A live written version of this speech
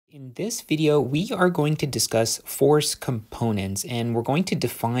In this video, we are going to discuss force components, and we're going to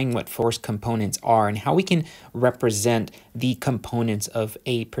define what force components are and how we can represent the components of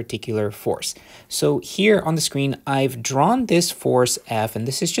a particular force. So here on the screen, I've drawn this force F, and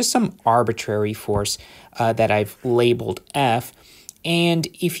this is just some arbitrary force that I've labeled F. And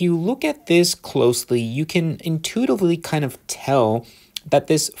if you look at this closely, you can intuitively kind of tell that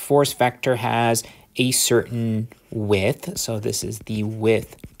this force vector has a certain width. So this is the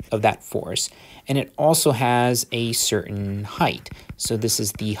width of that force, and it also has a certain height. So this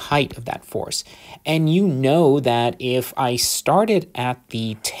is the height of that force. And you know that if I started at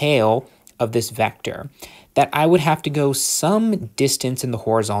the tail of this vector, that I would have to go some distance in the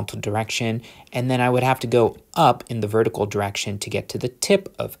horizontal direction, and then I would have to go up in the vertical direction to get to the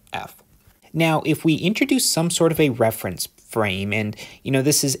tip of F. Now, if we introduce some sort of a reference frame, and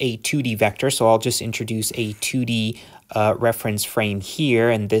this is a 2D vector, so I'll just introduce a 2D reference frame here,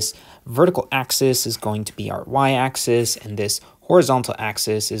 and this vertical axis is going to be our y-axis, and this horizontal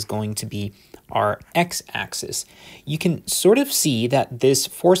axis is going to be our x-axis. You can sort of see that this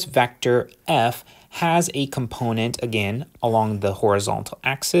force vector F has a component, again, along the horizontal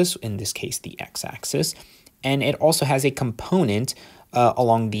axis, in this case the x-axis, and it also has a component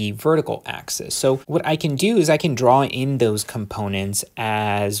along the vertical axis. So what I can do is I can draw in those components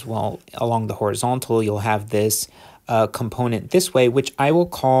as well. Along the horizontal, you'll have this component this way, which I will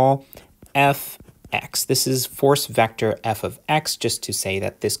call Fx. This is force vector F of x, just to say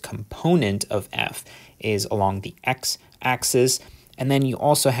that this component of F is along the x-axis. And then you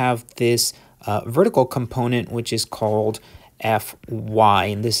also have this vertical component, which is called Fy,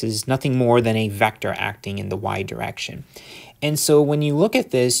 and this is nothing more than a vector acting in the y direction. And so when you look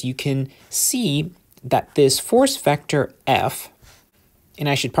at this, you can see that this force vector F, and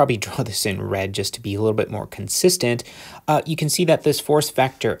I should probably draw this in red just to be a little bit more consistent, you can see that this force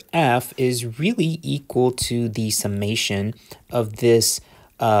vector F is really equal to the summation of this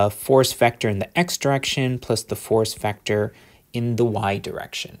force vector in the x direction plus the force vector in the y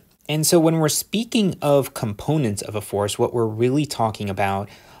direction. And so when we're speaking of components of a force, what we're really talking about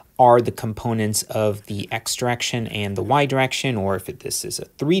are the components of the x direction and the y direction, or if this is a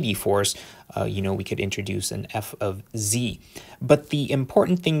 3D force, we could introduce an F of z. But the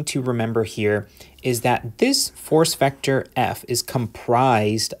important thing to remember here is that this force vector F is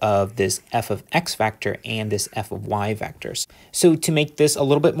comprised of this F of x vector and this F of y vectors. So to make this a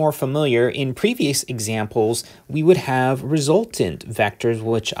little bit more familiar, in previous examples, we would have resultant vectors,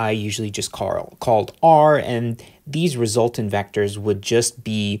 which I usually just called R, and these resultant vectors would just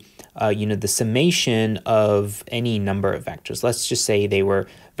be the summation of any number of vectors. Let's just say they were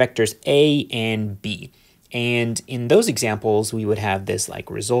vectors A and B. And in those examples, we would have this like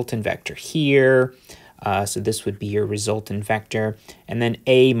resultant vector here. So this would be your resultant vector. And then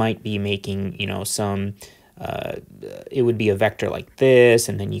A might be making, it would be a vector like this.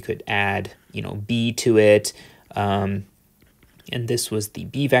 And then you could add, B to it. And this was the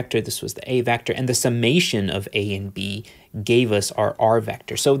B vector, this was the A vector, and the summation of A and B gave us our R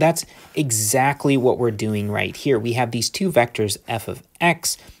vector. So that's exactly what we're doing right here. We have these two vectors, F of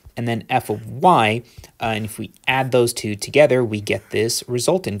x and then F of y, and if we add those two together, we get this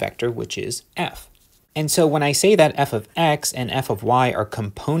resultant vector, which is F. And so when I say that F of x and F of y are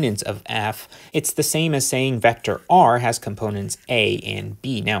components of F, it's the same as saying vector R has components A and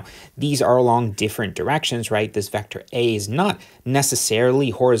B. Now, these are along different directions, right? This vector A is not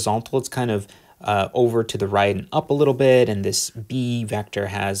necessarily horizontal. It's kind of over to the right and up a little bit, and this B vector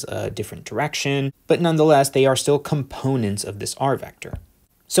has a different direction. But nonetheless, they are still components of this R vector.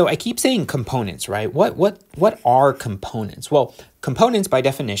 So I keep saying components, right? What are components? Well, components, by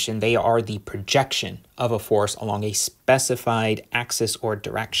definition, they are the projection of a force along a specified axis or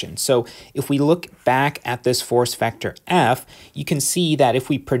direction. So if we look back at this force vector F, you can see that if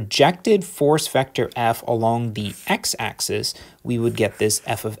we projected force vector F along the x-axis, we would get this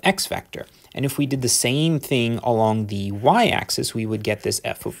F of x vector. And if we did the same thing along the y-axis, we would get this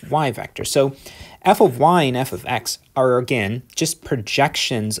F of y vector. So F of y and F of x are, again, just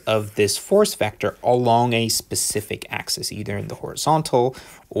projections of this force vector along a specific axis, either in the horizontal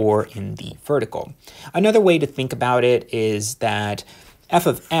or in the vertical. Another way to think about it is that F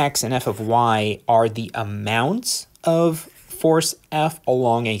of x and F of y are the amounts of force F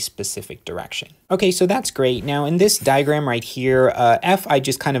along a specific direction. Okay, so that's great. Now in this diagram right here, F I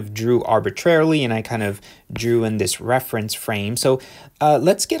just kind of drew arbitrarily, and I kind of drew in this reference frame. So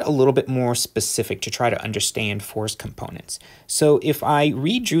let's get a little bit more specific to try to understand force components. So if I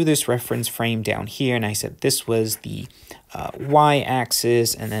redrew this reference frame down here, and I said this was the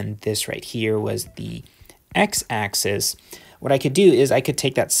y-axis, and then this right here was the x-axis, what I could do is I could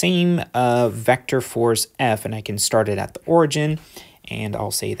take that same vector force F, and I can start it at the origin, and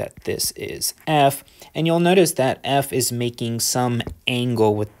I'll say that this is F, and you'll notice that F is making some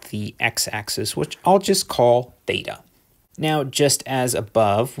angle with the x-axis, which I'll just call theta. Now, just as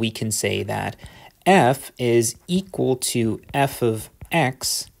above, we can say that F is equal to f of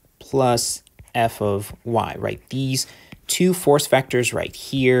x plus f of y, right? These two force vectors right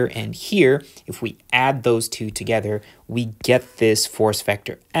here and here, if we add those two together, we get this force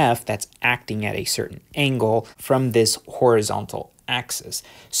vector F that's acting at a certain angle from this horizontal axis.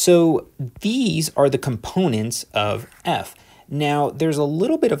 So these are the components of F. Now, there's a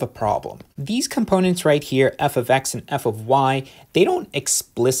little bit of a problem. These components right here, f of x and f of y, they don't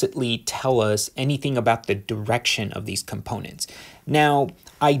explicitly tell us anything about the direction of these components. Now,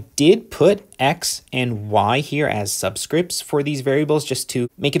 I did put x and y here as subscripts for these variables just to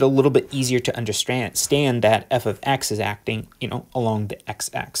make it a little bit easier to understand that f of x is acting, along the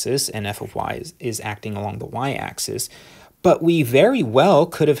x-axis and f of y is acting along the y-axis. But we very well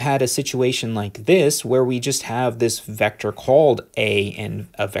could have had a situation like this where we just have this vector called A and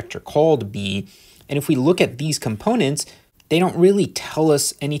a vector called B. And if we look at these components, they don't really tell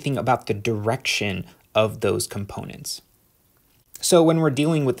us anything about the direction of those components. So when we're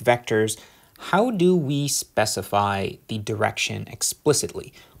dealing with vectors, how do we specify the direction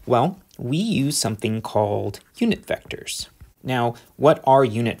explicitly? Well, we use something called unit vectors. Now, what are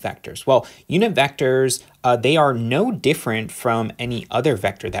unit vectors? Well, unit vectors, they are no different from any other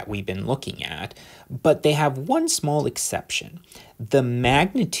vector that we've been looking at, but they have one small exception. The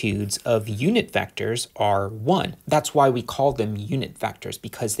magnitudes of unit vectors are 1. That's why we call them unit vectors,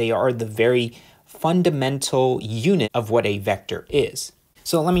 because they are the very fundamental unit of what a vector is.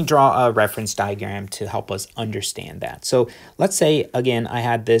 So let me draw a reference diagram to help us understand that. So let's say, again, I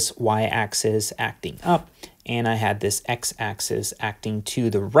had this y-axis acting up, and I had this x-axis acting to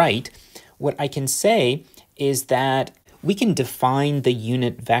the right. What I can say is that we can define the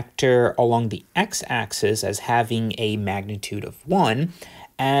unit vector along the x-axis as having a magnitude of 1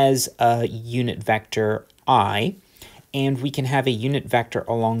 as a unit vector I, and we can have a unit vector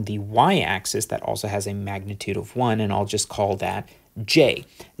along the y-axis that also has a magnitude of 1, and I'll just call that j.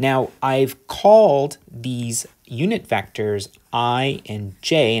 Now, I've called these unit vectors I and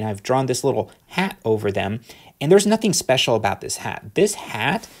j, and I've drawn this little hat over them, and there's nothing special about this hat. This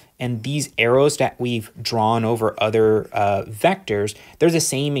hat and these arrows that we've drawn over other vectors, they're the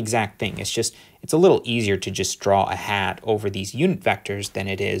same exact thing. It's a little easier to just draw a hat over these unit vectors than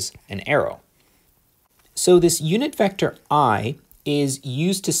it is an arrow. So this unit vector I is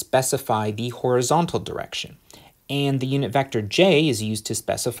used to specify the horizontal direction, and the unit vector j is used to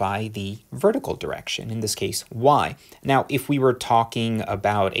specify the vertical direction, in this case y. Now, if we were talking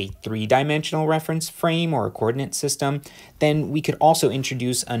about a three-dimensional reference frame or a coordinate system, then we could also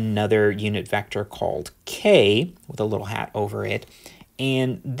introduce another unit vector called k with a little hat over it.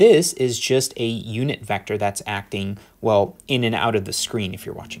 And this is just a unit vector that's acting, well, in and out of the screen if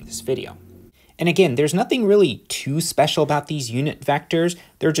you're watching this video. And again, there's nothing really too special about these unit vectors.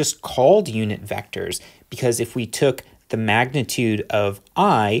 They're just called unit vectors because if we took the magnitude of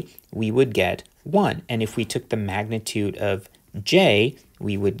I, we would get 1. And if we took the magnitude of j,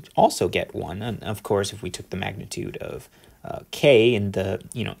 we would also get 1. And of course, if we took the magnitude of k in the,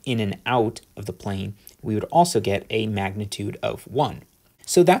 in and out of the plane, we would also get a magnitude of 1.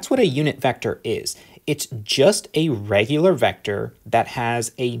 So that's what a unit vector is. It's just a regular vector that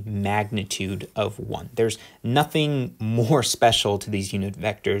has a magnitude of 1. There's nothing more special to these unit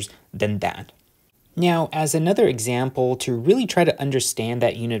vectors than that. Now, as another example, to really try to understand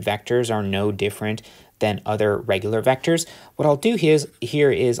that unit vectors are no different than other regular vectors, what I'll do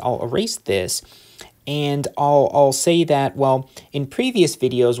here is I'll erase this, and I'll say that, well, in previous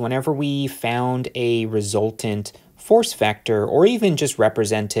videos, whenever we found a resultant force vector, or even just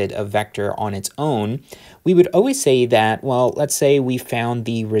represented a vector on its own, we would always say that, well, let's say we found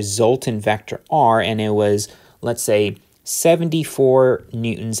the resultant vector r, and it was, let's say, 74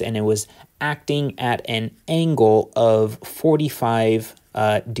 newtons, and it was acting at an angle of 45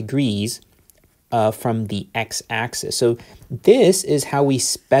 degrees from the x-axis. So this is how we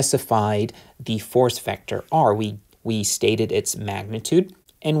specified the force vector r. We stated its magnitude,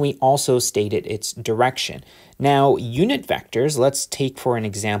 and we also stated its direction. Now, unit vectors, let's take for an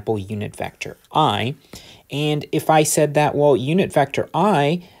example unit vector I, and if I said that, well, unit vector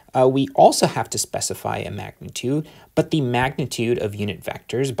I, we also have to specify a magnitude, but the magnitude of unit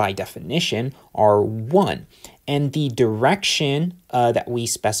vectors, by definition, are 1. And the direction that we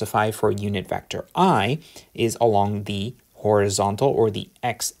specify for unit vector I is along the horizontal or the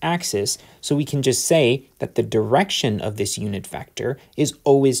x-axis, so we can just say that the direction of this unit vector is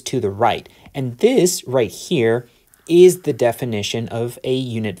always to the right. And this right here is the definition of a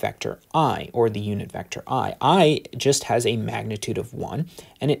unit vector I, or the unit vector I. I just has a magnitude of 1,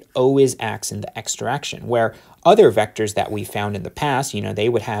 and it always acts in the x direction, where other vectors that we found in the past, they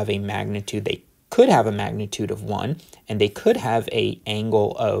would have a magnitude, they could have a magnitude of 1, and they could have an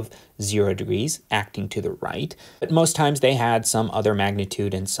angle of 0 degrees acting to the right, but most times they had some other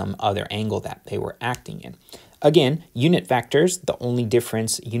magnitude and some other angle that they were acting in. Again, unit vectors, the only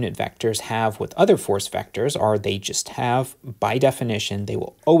difference unit vectors have with other force vectors are they just have, by definition, they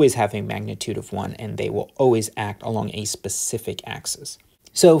will always have a magnitude of 1, and they will always act along a specific axis.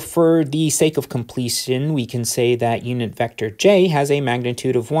 So for the sake of completion, we can say that unit vector j has a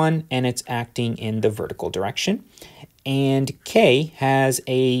magnitude of 1, and it's acting in the vertical direction. And k has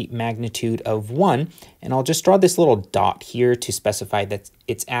a magnitude of 1, and I'll just draw this little dot here to specify that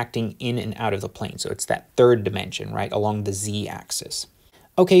it's acting in and out of the plane. So it's that third dimension, right, along the z-axis.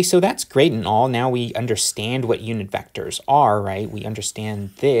 Okay, so that's great and all. Now we understand what unit vectors are, right? We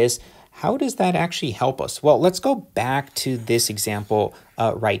understand this. How does that actually help us? Well, let's go back to this example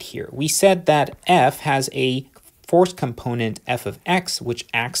right here. We said that F has a force component f of x, which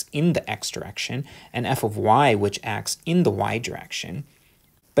acts in the x direction, and f of y, which acts in the y direction.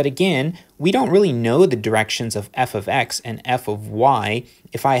 But again, we don't really know the directions of f of x and f of y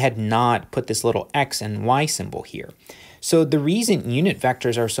if I had not put this little x and y symbol here. So the reason unit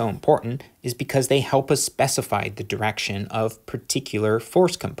vectors are so important is because they help us specify the direction of particular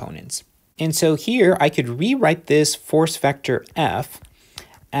force components. And so here I could rewrite this force vector f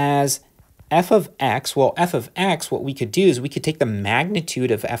as f of x. Well, f of x, what we could do is we could take the magnitude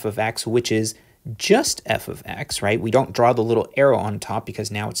of f of x, which is just f of x, right? We don't draw the little arrow on top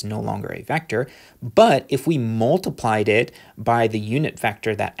because now it's no longer a vector. But if we multiplied it by the unit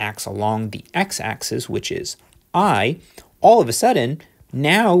vector that acts along the x-axis, which is I, all of a sudden,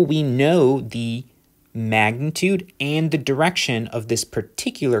 now we know the magnitude and the direction of this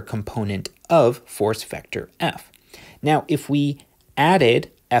particular component of force vector f. Now, if we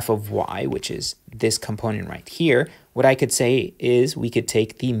added f of y, which is this component right here, what I could say is we could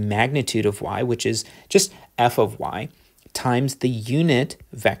take the magnitude of y, which is just f of y, times the unit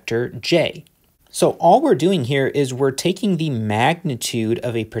vector j. So all we're doing here is we're taking the magnitude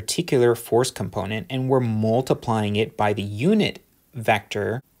of a particular force component and we're multiplying it by the unit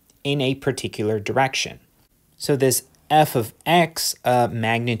vector in a particular direction. So this f of x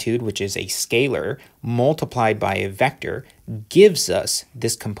magnitude, which is a scalar, multiplied by a vector, gives us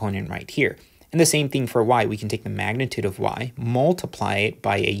this component right here. And the same thing for y. We can take the magnitude of y, multiply it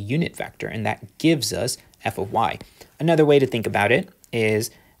by a unit vector, and that gives us f of y. Another way to think about it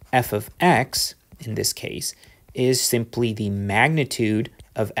is f of x, in this case, is simply the magnitude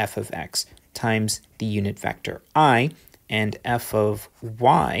of f of x times the unit vector I, and f of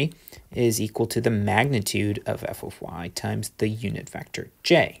y is equal to the magnitude of f of y times the unit vector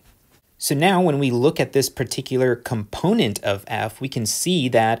j. So now when we look at this particular component of f, we can see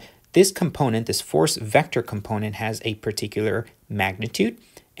that this component, this force vector component, has a particular magnitude,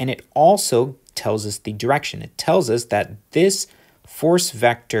 and it also tells us the direction. It tells us that this force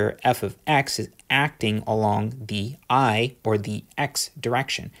vector f of x is acting along the I, or the x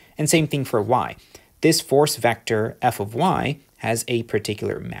direction. And same thing for y. This force vector f of y has a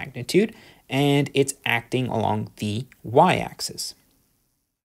particular magnitude, and it's acting along the y-axis.